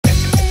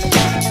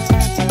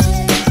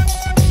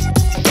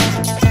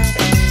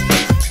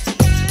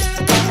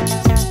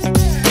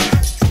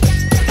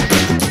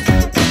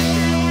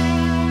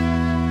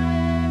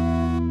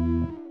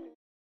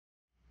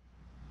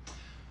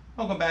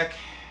welcome back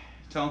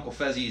to Uncle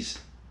Fezzi's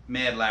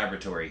Mad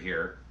Laboratory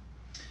here.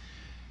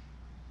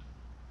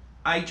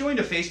 I joined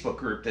a Facebook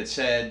group that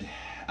said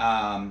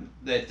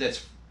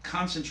that's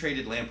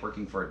concentrated lamp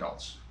working for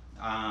adults.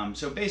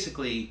 So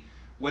basically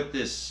what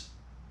this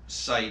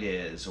site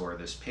is, or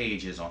this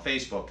page is on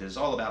Facebook, is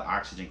all about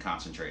oxygen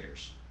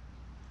concentrators.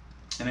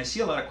 And I see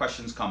a lot of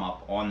questions come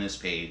up on this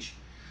page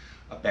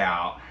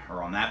about,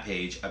 or on that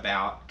page,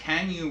 about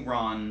can you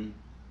run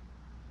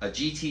a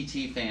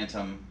GTT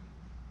Phantom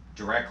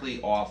directly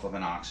off of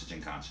an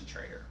oxygen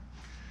concentrator?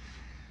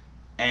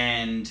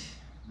 And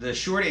the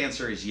short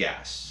answer is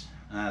yes.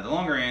 The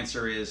longer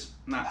answer is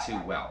not too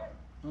well.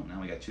 Oh,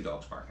 now we got two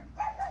dogs barking.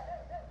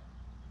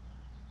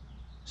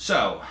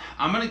 So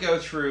I'm going to go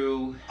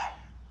through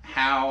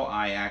how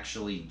I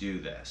actually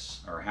do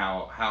this, or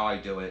how I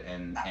do it,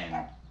 and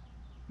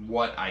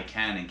what I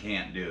can and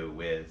can't do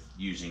with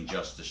using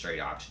just the straight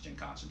oxygen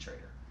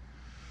concentrator.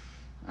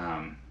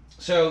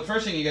 So the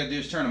first thing you got to do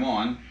is turn them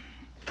on.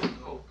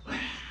 Oh.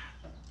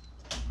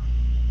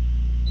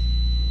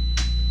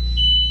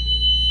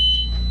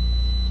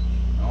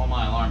 All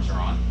my alarms are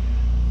on.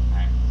 All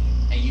right.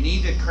 And you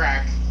need to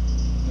crack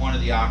one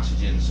of the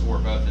oxygens or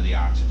both of the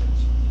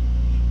oxygens.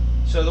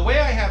 So the way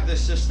I have this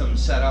system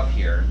set up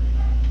here,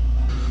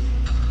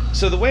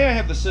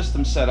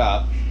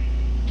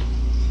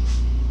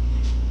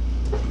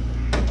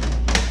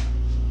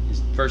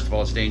 is, first of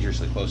all, it's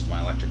dangerously close to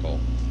my electrical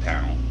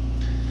panel,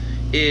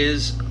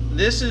 is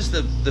this is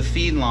the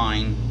feed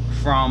line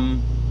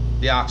from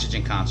the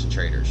oxygen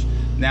concentrators.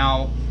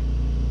 Now,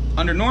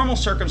 under normal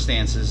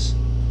circumstances,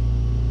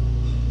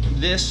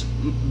 this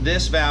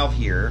valve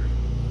here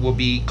will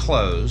be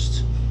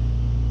closed.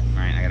 All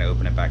right, I gotta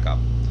open it back up.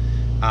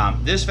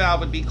 This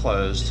valve would be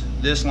closed.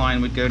 This line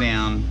would go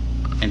down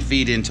and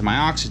feed into my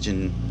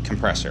oxygen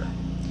compressor.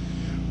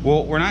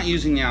 Well, we're not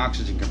using the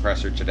oxygen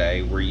compressor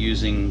today. We're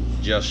using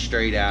just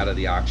straight out of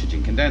the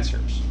oxygen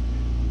condensers.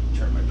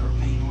 Turn my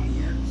propane on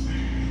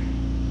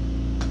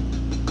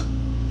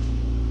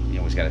here. You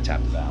always gotta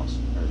tap the valves,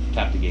 or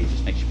tap the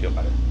gauges, makes you feel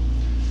better.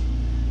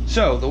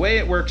 So the way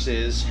it works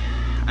is,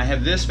 I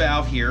have this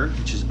valve here,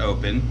 which is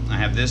open. I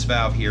have this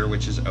valve here,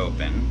 which is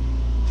open.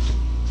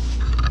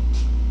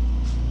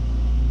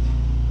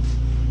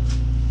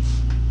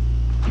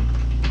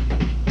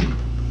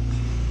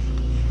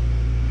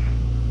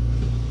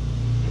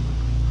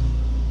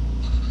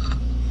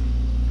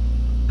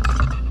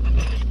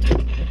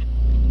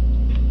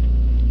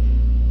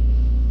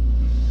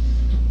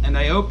 And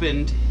I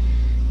opened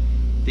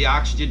the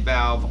oxygen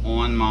valve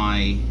on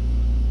my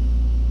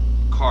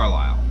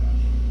Carlisle.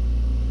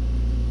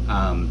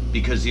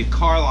 Because the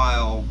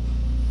Carlisle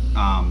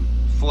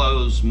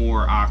flows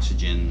more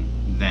oxygen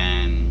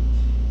than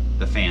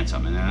the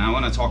Phantom, and I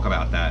want to talk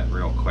about that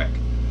real quick.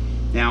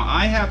 Now,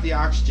 I have the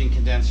oxygen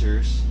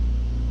condensers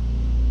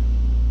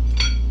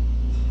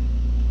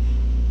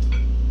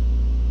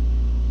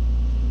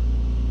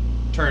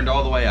turned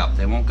all the way up.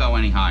 They won't go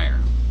any higher.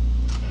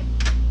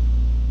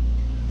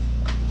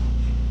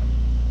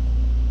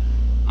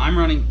 I'm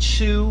running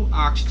two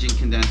oxygen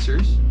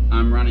condensers.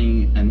 I'm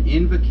running an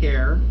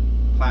Invacare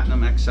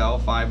Platinum XL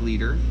 5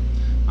 liter.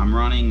 I'm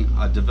running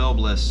a DeVille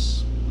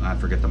Bliss, I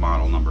forget the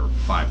model number,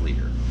 5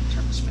 liter.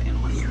 Turn this fan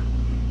on here.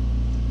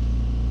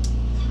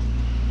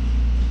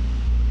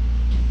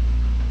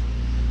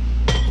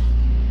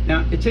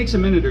 Now, it takes a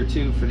minute or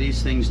two for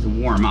these things to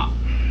warm up.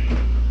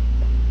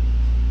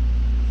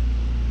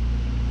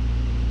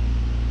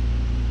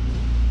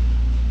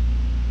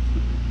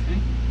 Okay.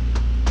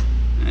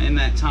 In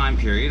that time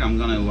period, I'm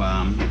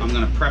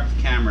gonna prep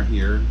the camera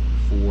here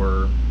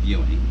for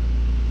viewing.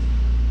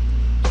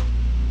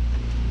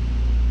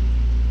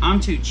 I'm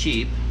too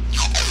cheap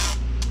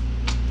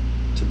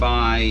to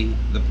buy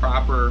the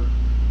proper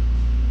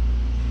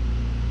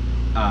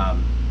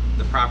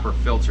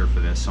filter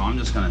for this, so I'm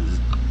just going to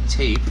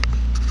tape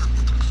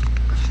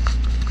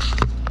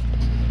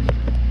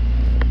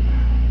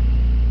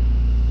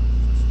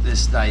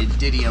these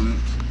didymium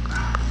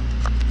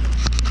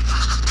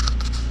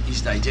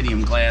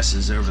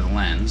glasses over the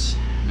lens,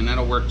 and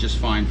that'll work just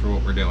fine for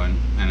what we're doing.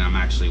 And I'm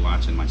actually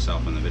watching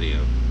myself in the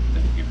video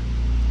thing here.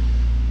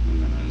 I'm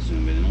going to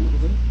zoom in a little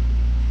bit.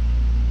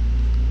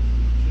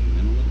 Zoom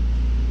in a little.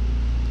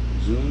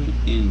 Zoom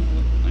in a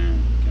little. There we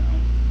go.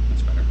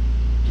 That's better.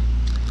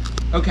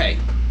 Okay,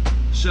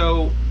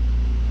 so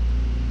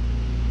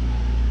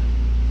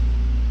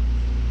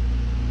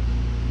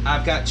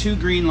I've got two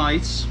green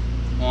lights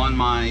on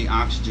my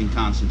oxygen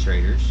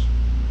concentrators,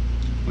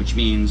 which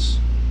means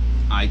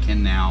I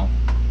can now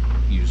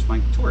use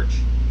my torch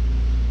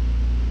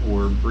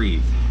or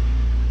breathe.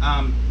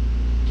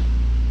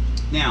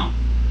 Now,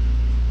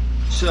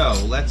 so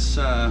let's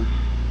see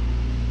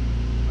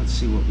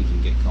what we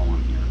can get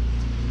going here.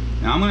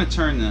 Now I'm going to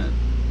turn the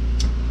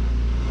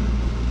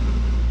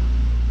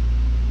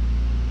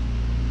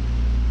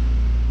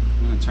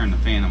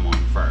Phantom on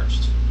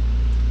first,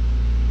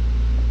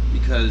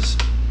 because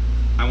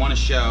I want to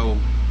show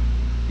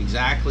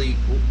exactly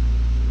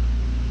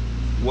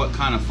what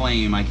kind of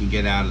flame I can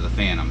get out of the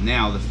Phantom.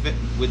 Now,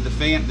 with the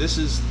fan, this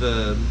is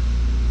the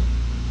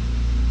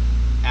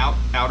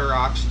outer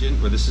oxygen,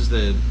 or this is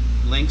the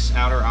Lynx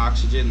outer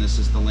oxygen, this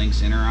is the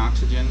Lynx inner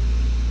oxygen.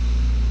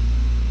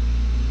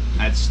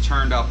 That's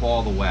turned up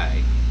all the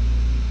way.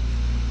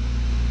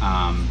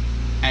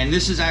 And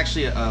this is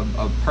actually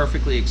a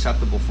perfectly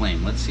acceptable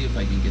flame. Let's see if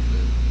I can get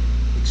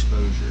the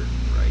exposure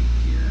right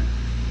here.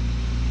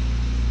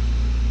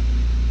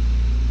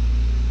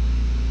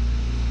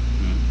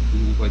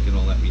 Doesn't look like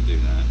it'll let me do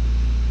that.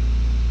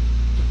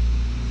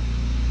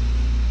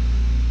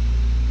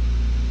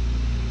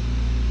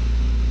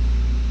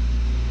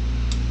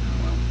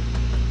 Oh well.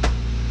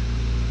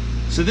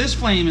 So this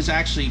flame is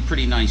actually a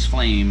pretty nice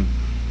flame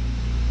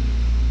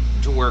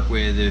to work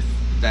with if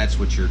that's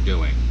what you're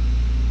doing.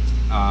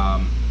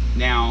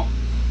 Now,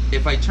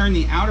 if I turn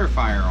the outer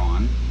fire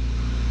on,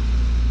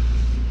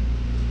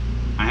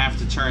 I have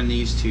to turn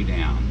these two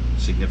down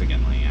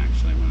significantly.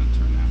 Actually, I'm going to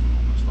turn that one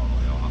almost all the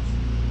way off.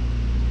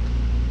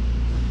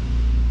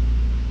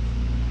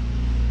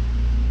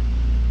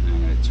 And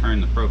I'm going to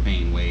turn the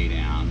propane way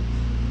down.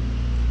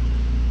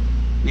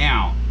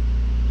 Now,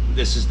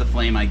 this is the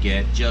flame I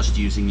get just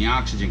using the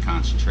oxygen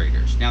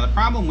concentrators. Now, the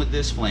problem with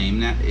this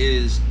flame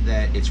is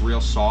that it's real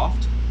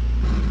soft.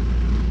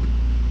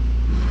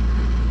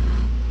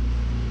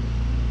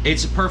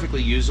 It's a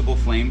perfectly usable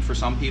flame for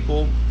some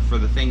people. For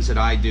the things that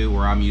I do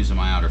where I'm using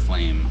my outer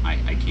flame, I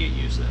can't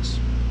use this.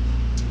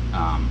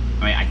 I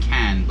mean, I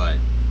can, but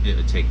it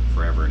would take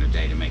forever and a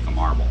day to make a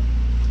marble.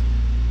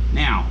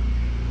 Now,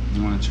 I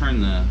want to turn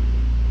the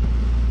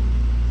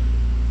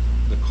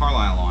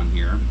Carlisle on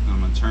here. I'm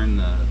going to turn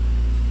the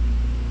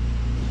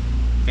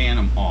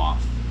Phantom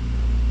off.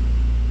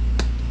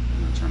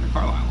 I'm going to turn the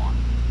Carlisle on.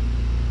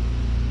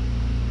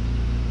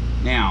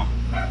 Now,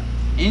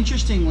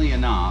 interestingly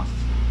enough,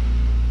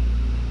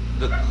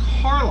 the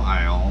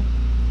Carlisle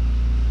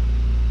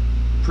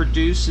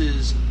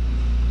produces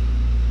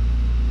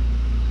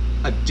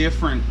a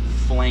different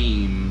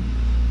flame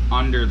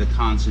under the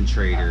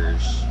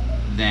concentrators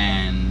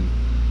than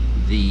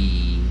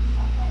the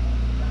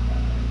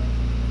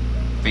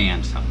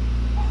Phantom.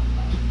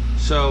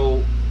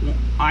 So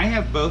I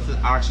have both the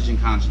oxygen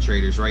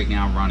concentrators right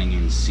now running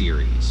in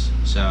series.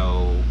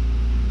 So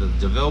the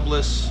DeVille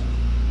Bliss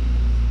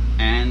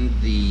and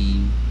the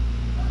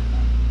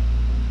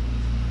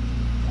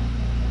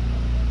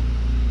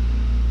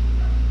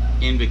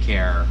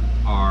Invicare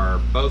are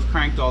both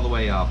cranked all the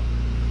way up,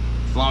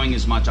 flowing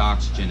as much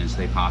oxygen as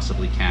they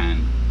possibly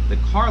can. The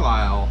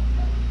Carlisle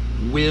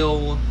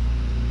will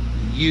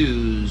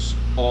use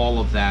all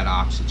of that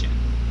oxygen.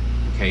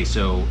 Okay,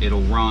 so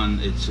it'll run,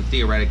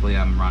 theoretically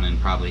I'm running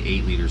probably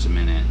 8 liters a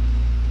minute,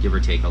 give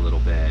or take a little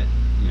bit,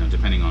 you know,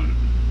 depending on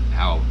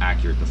how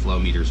accurate the flow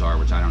meters are,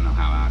 which I don't know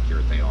how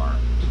accurate they are.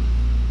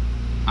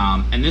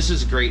 And this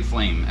is a great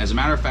flame. As a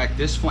matter of fact,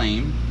 this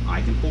flame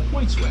I can pull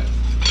points with.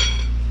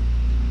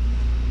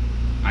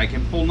 I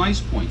can pull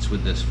nice points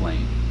with this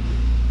flame.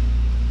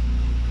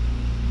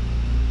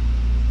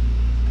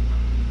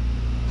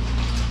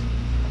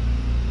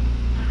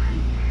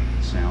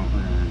 So,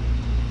 alright,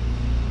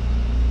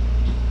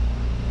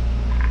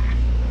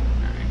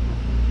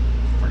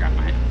 forgot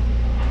my,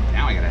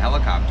 now I got a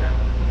helicopter.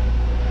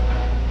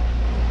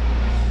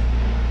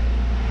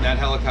 That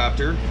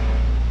helicopter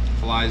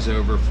flies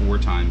over 4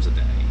 times a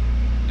day,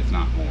 if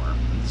not more.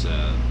 It's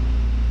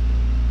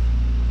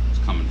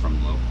coming from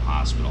the local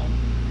hospital.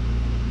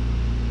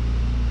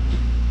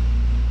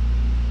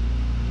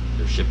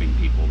 They're shipping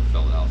people to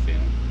Philadelphia.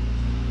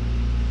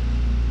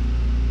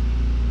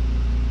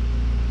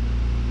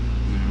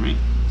 Alright,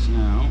 so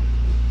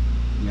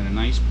we got a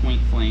nice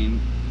point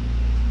flame.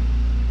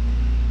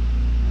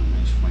 A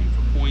nice flame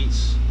for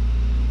points.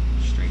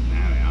 Straighten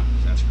that out,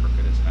 because that's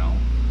crooked as hell.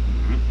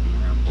 Alright, and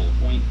we're going to pull a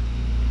point.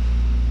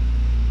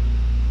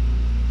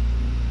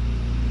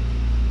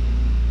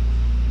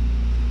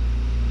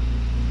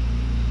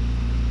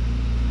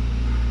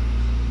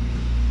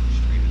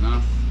 Straight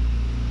enough.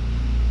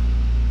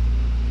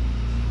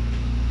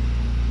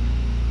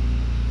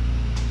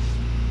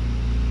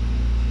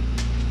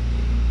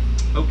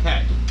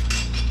 Okay.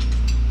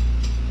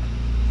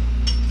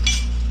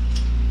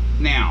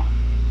 Now,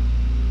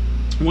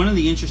 one of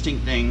the interesting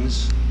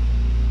things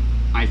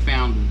I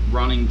found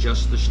running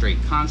just the straight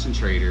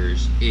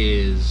concentrators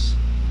is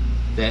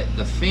that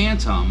the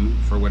Phantom,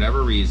 for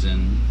whatever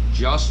reason,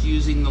 just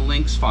using the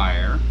Lynx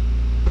fire,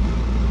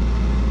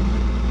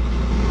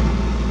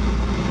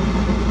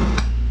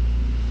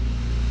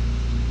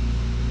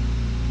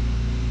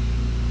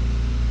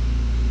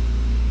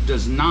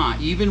 does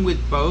not, even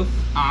with both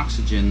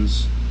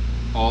oxygens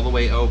all the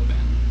way open,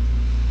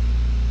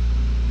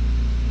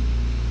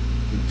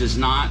 does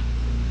not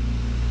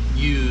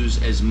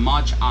use as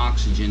much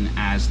oxygen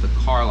as the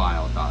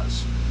Carlisle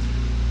does.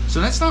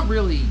 So that's not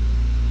really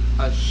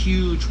a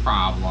huge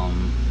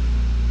problem,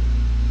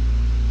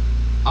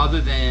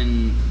 other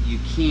than you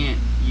can't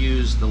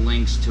use the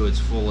Lynx to its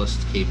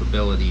fullest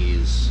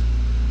capabilities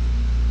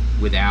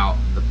without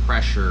the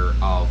pressure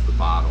of the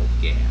bottled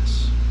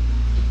gas.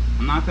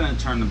 I'm not going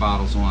to turn the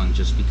bottles on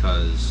just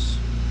because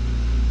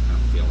I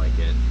don't feel like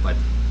it,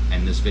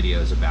 and this video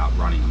is about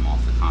running them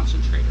off the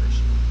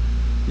concentrators.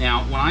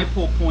 Now, when I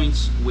pull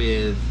points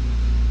with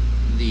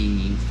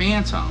the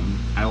Phantom,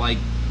 I like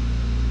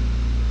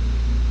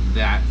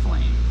that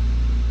flame,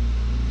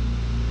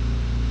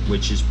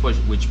 which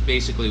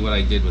basically what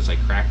I did was I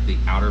cracked the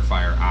outer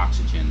fire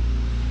oxygen,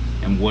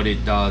 and what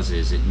it does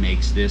is it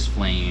makes this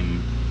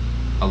flame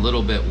a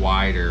little bit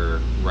wider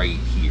right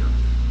here.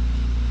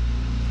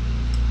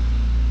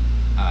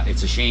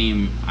 It's a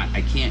shame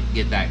I can't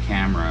get that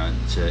camera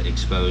to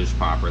expose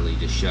properly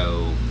to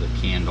show the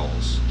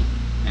candles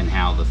and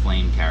how the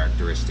flame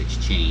characteristics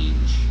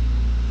change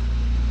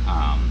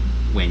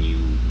when you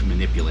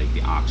manipulate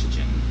the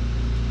oxygen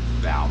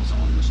valves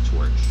on this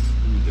torch.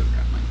 Let me go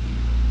grab my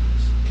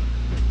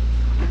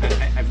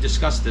hands. I've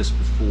discussed this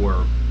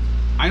before.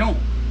 I don't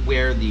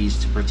wear these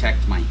to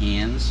protect my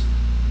hands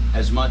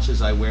as much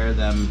as I wear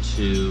them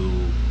to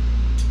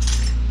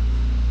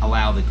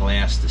allow the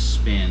glass to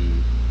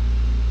spin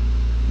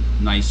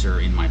nicer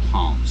in my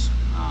palms.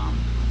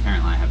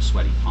 Apparently I have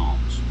sweaty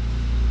palms.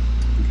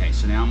 Okay,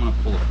 so now I'm going to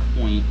pull a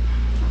point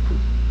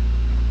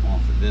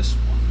off of this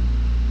one.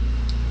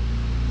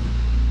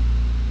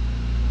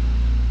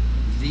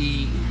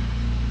 The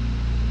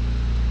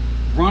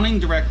running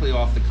directly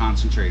off the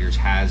concentrators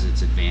has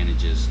its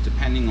advantages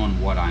depending on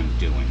what I'm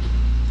doing.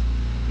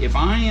 If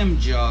I am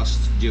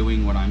just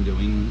doing what I'm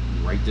doing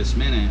right this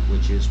minute,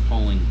 which is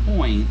pulling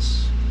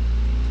points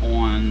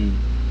on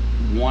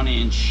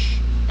 1-inch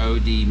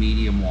OD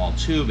medium wall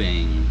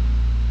tubing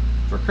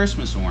for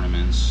Christmas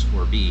ornaments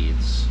or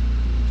beads,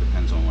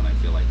 depends on what I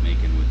feel like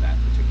making with that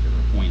particular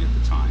point at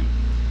the time,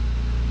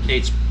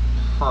 it's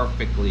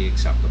perfectly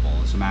acceptable.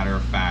 As a matter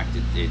of fact,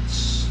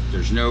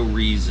 there's no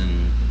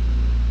reason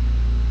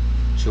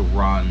to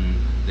run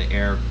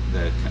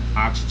the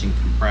oxygen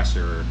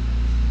compressor.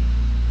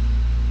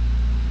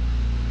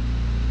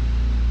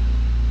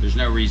 There's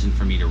no reason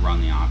for me to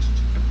run the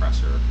oxygen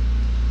compressor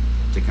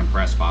to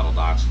compress bottled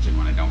oxygen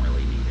when I don't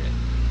really need it.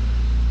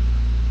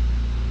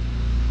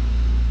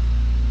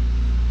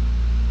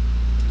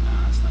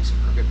 That's nice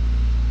and crooked.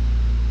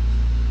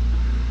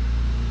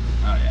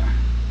 Oh yeah.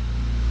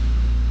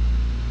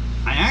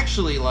 I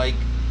actually like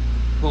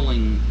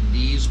pulling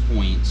these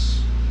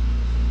points.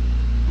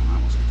 Oh,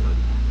 that wasn't good.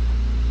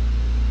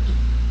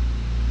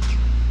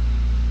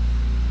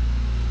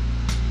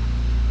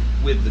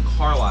 With the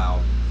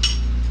Carlisle,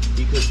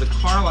 because the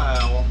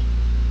Carlisle,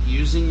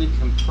 using the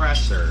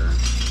compressor,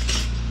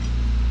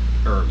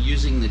 or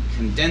using the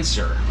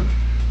condenser, I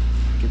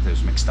get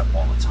those mixed up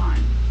all the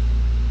time.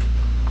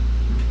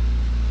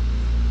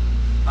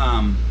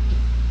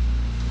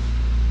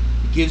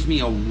 It gives me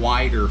a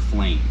wider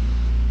flame.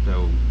 So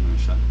I'm gonna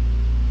shut.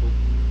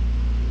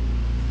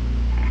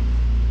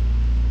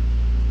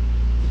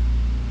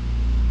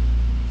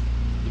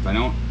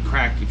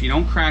 If you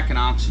don't crack an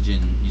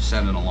oxygen, you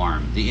set an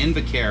alarm. The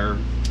Invacare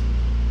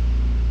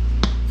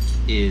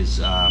is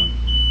there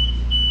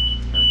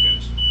it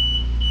goes.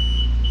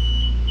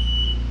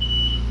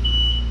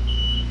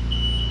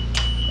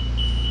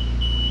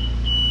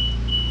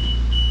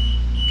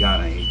 God,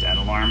 I hate that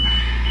alarm.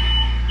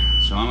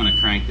 So I'm going to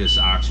crank this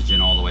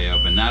oxygen all the way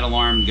open. That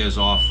alarm goes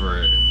off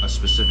for a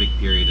specific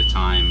period of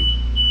time,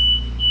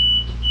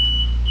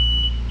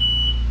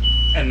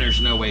 and there's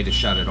no way to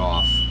shut it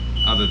off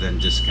other than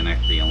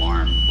disconnect the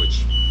alarm,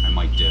 which I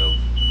might do.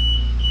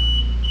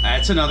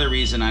 That's another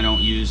reason I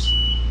don't use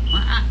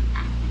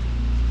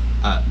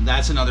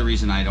that's another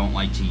reason I don't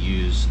like to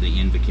use the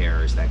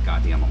Invacare, is that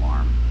goddamn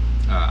alarm.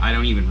 I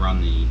don't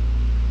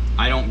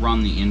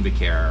run the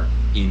Invacare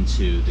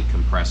into the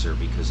compressor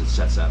because it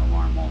sets that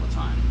alarm all the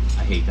time.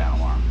 I hate that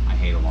alarm. I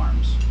hate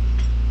alarms.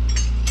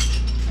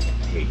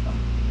 I hate them.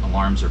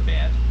 Alarms are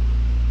bad.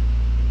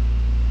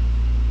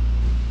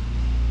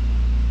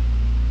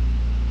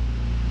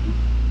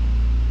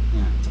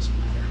 Yeah, it doesn't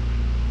matter.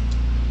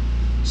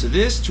 So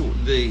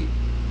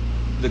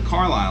the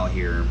Carlisle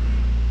here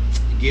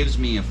gives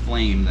me a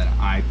flame that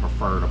I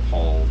prefer to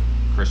pull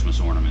Christmas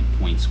ornament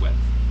points with.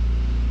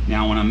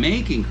 Now, when I'm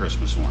making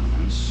Christmas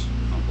ornaments,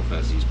 Uncle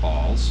Fezzi's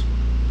balls,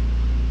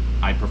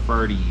 I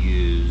prefer to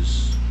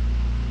use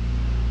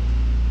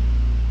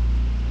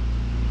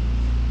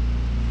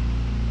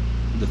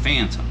the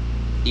Phantom.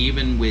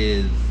 Even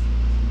with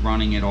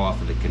running it off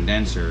of the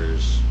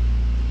condensers,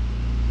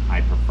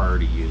 I prefer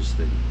to use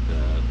the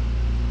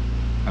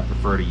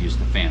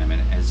Phantom,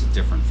 and it has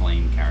different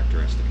flame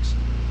characteristics.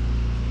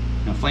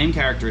 Now, flame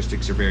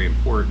characteristics are very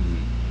important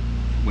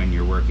when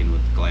you're working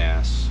with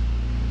glass.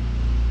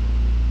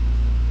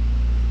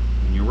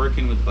 When you're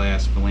working with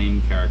glass,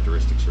 flame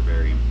characteristics are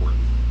very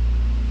important.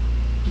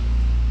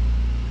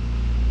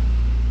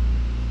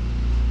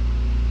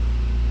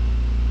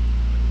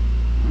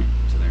 Alright,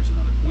 so there's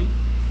another point.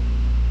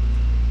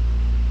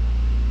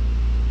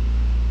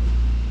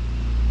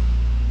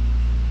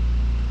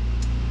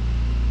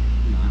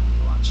 That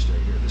one's a lot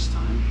straighter this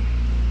time.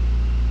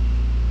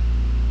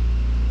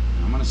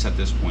 I'm going to set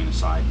this point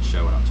aside and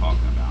show what I'm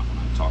talking about when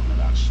I'm talking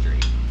about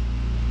straight.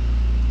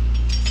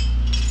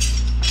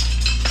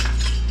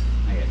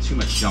 too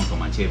much junk on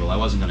my table. I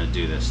wasn't going to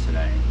do this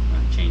today.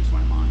 I changed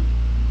my mind.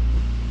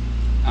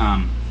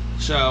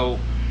 So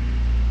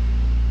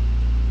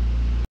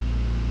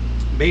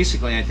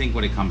basically, I think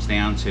what it comes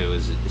down to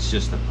is it's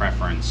just a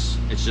preference.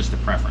 It's just a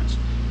preference.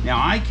 Now,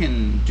 I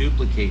can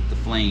duplicate the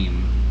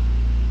flame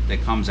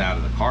that comes out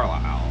of the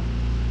Carlisle,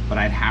 but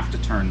I'd have to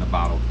turn the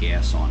bottled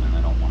gas on, and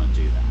I don't want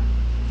to do that.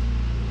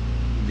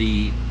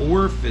 The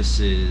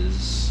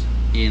orifices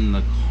in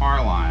the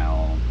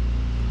Carlisle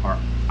are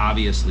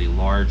obviously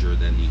larger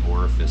than the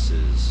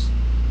orifices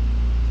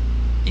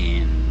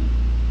in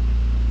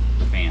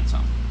the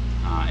Phantom.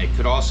 It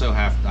could also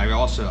have,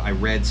 I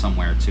read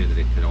somewhere too that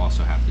it could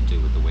also have to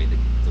do with the way the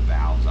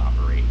valves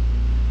operate.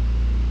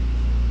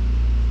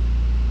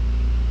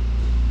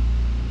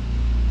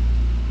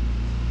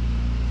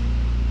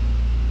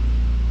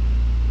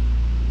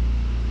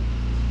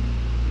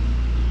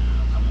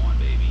 Come on,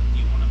 baby.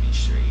 You want to be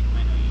straight.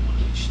 I know you want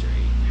to be straight.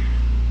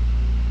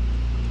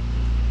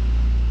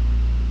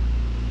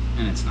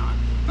 And it's not.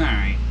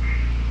 Alright.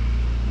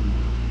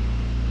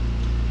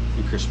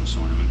 And Christmas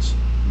ornaments.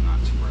 I'm not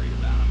too worried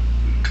about them.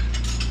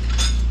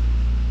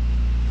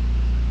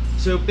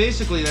 So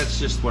basically that's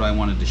just what I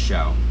wanted to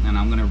show, and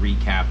I'm going to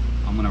recap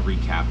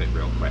it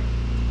real quick.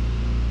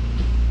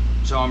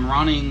 So I'm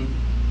running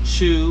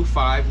 2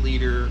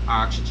 5-liter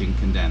oxygen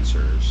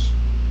condensers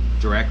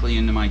directly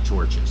into my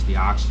torches. The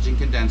oxygen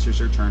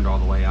condensers are turned all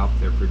the way up.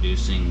 They're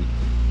producing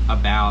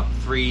about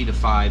 3 to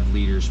 5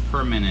 liters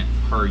per minute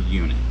per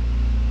unit.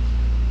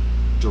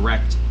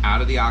 Direct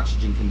out of the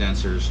oxygen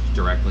condensers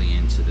directly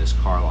into this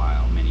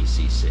Carlisle Mini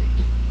CC.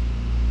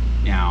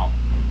 Now,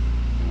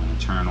 I'm going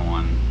to turn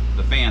on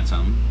the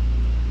Phantom,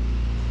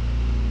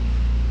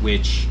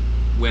 which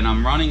when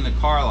I'm running the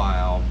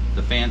Carlisle,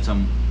 the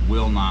Phantom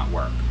will not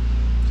work.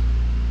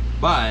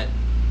 But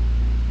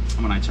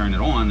when I turn it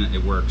on,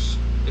 it works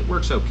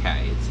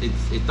okay.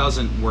 It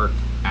doesn't work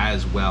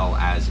as well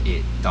as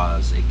it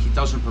does. It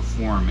doesn't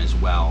perform as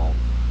well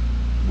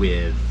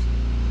with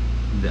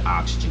the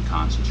oxygen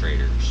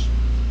concentrators.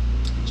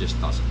 It just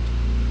doesn't.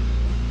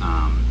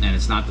 And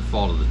it's not the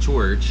fault of the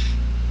torch.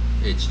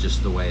 It's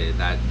just the way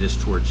that this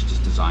torch is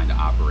designed to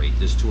operate.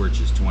 This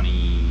torch is 20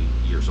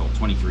 years old,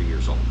 23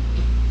 years old.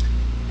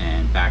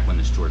 And back when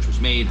this torch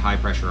was made, high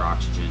pressure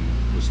oxygen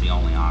was the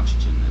only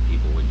oxygen that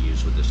people would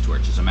use with this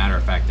torch. As a matter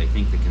of fact, I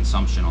think the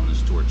consumption on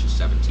this torch is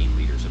 17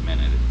 liters a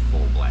minute at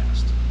full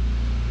blast,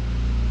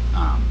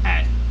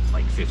 at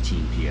like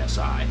 15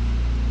 PSI.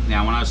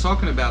 Now, when I was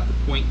talking about the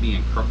point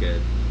being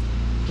crooked,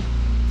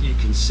 you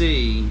can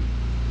see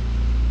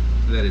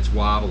that it's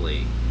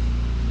wobbly.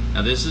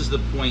 Now, this is the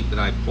point that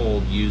I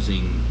pulled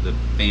using the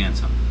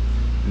Phantom.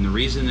 And the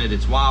reason that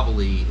it's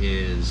wobbly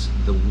is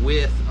the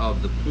width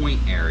of the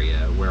point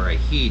area where I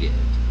heated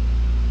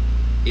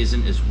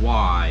isn't as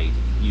wide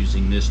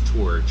using this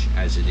torch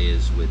as it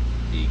is with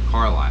the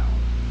Carlisle.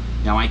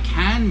 Now, I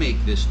can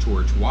make this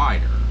torch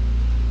wider,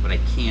 but I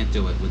can't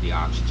do it with the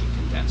oxygen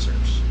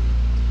condensers.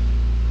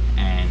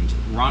 And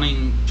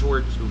running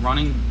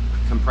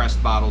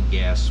compressed bottled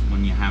gas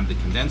when you have the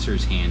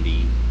condensers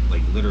handy,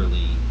 like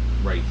literally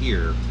right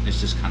here, it's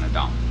just kind of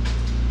dumb.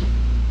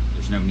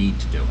 There's no need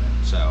to do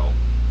it. So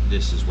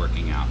this is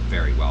working out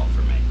very well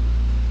for me.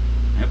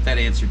 I hope that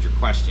answered your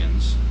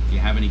questions. If you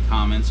have any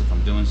comments, if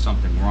I'm doing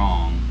something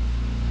wrong,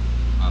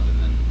 other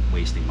than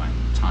wasting my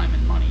time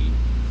and money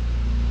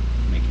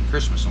making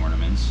Christmas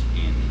ornaments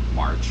in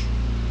March.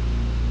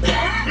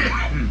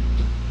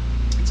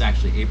 It's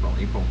actually April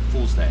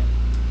Fool's Day.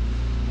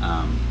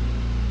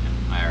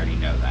 I already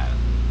know that.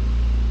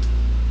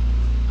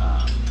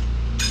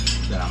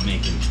 That I'm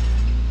making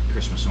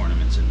Christmas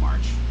ornaments in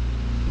March.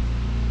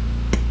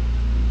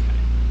 Okay.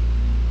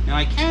 Now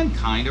I can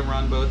kind of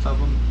run both of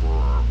them.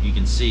 You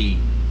can see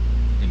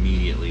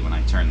immediately when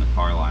I turn the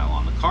Carlisle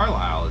on. The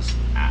Carlisle is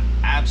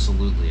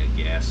absolutely a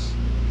gas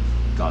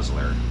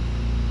guzzler,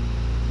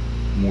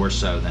 more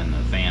so than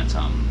the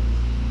Phantom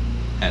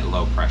at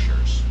low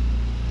pressures.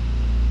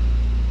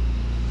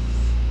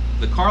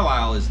 The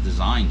Carlisle is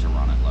designed to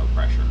run at low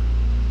pressure.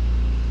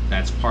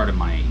 That's part of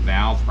my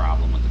valve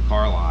problem with the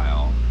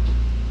Carlisle.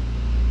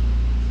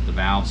 The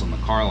valves on the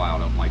Carlisle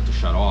don't like to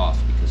shut off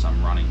because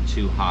I'm running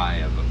too high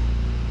of an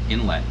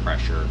inlet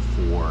pressure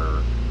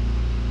for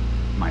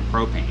my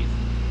propane.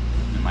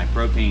 And my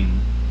propane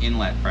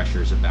inlet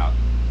pressure is about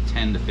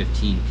 10 to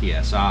 15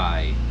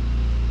 PSI.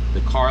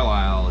 The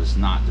Carlisle is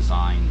not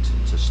designed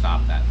to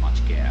stop that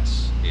much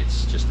gas.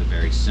 It's just a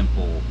very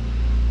simple,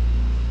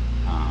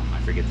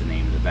 I forget the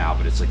name of the valve,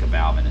 but it's like a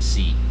valve in a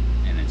seat,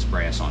 and it's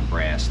brass on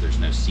brass. There's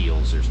no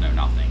seals, there's no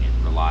nothing. It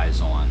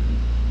relies on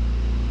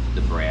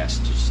the brass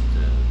just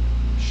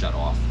to shut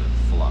off the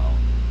flow.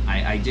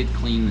 I did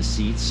clean the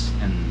seats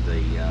and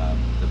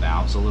the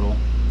valves a little,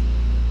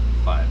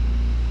 but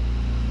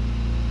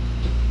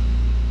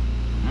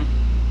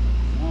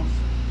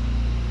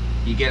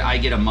I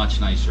get a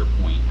much nicer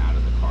point out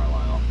of the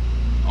Carlisle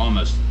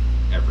almost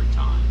every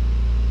time.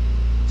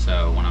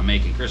 So when I'm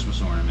making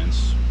Christmas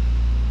ornaments,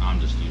 I'm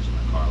just using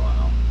the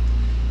Carlisle.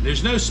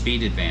 There's no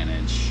speed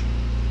advantage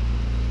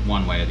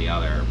one way or the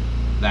other.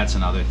 That's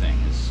another thing,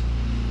 is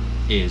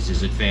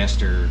is it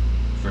faster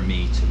for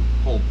me to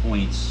pull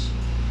points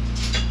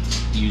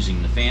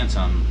using the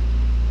Phantom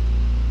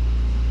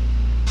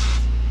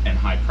and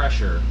high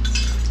pressure?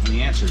 And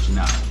the answer is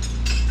no.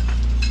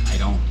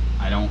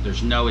 I don't,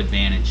 there's no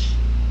advantage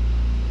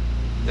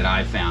that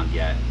I've found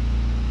yet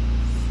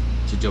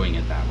to doing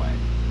it that way.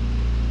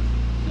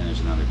 And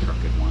there's another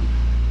crooked one.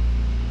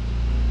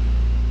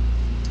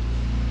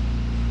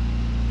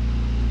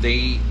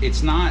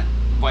 It's not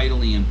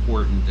vitally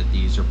important that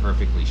these are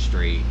perfectly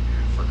straight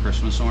for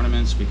Christmas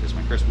ornaments, because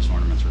my Christmas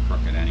ornaments are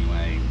crooked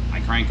anyway. I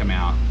crank them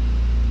out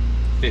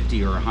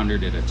 50 or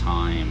 100 at a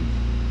time,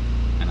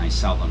 and I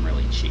sell them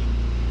really cheap.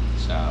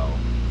 So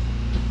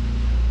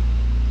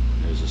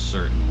there's a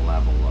certain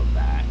level of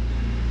that.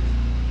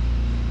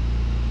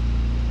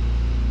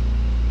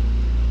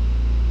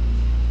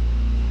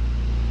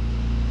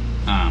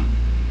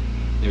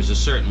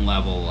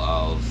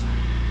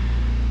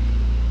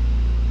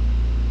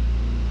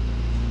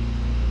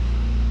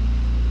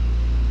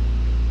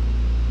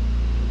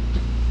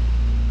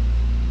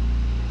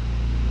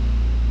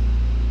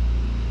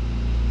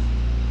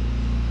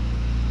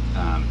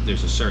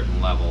 There's a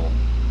certain level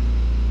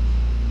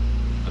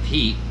of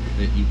heat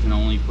that you can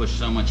only push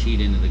so much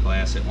heat into the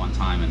glass at one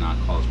time and not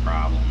cause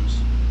problems.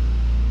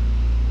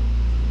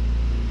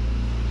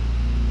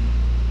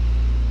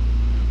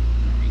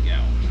 There we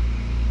go.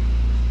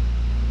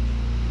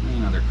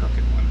 Another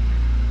crooked one.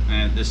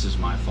 And this is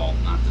my fault,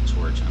 not the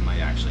torch. I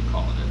might actually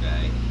call it a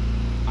day.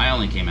 I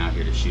only came out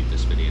here to shoot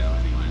this video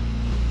anyway.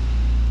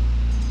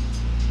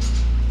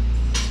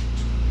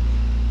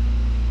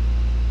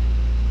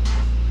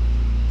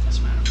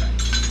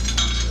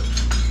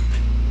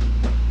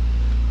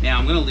 Now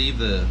I'm going to leave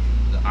the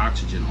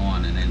oxygen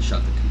on and then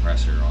shut the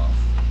compressor off.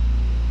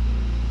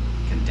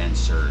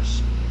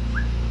 Condensers.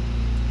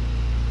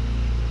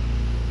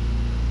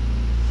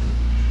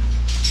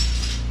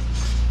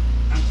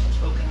 I'm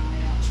poking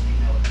eye out.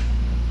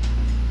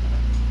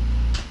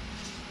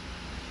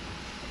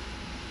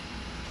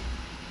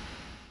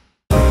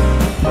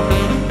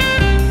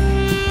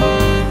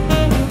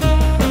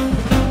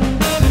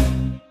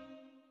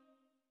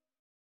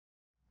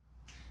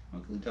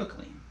 Oakley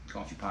dokley.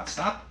 Coffee pot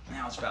stop.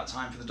 Now it's about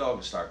time for the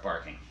dog to start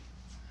barking.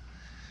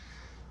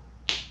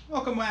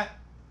 Welcome back.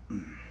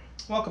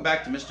 Welcome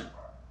back to Mr.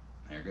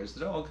 There goes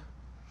the dog.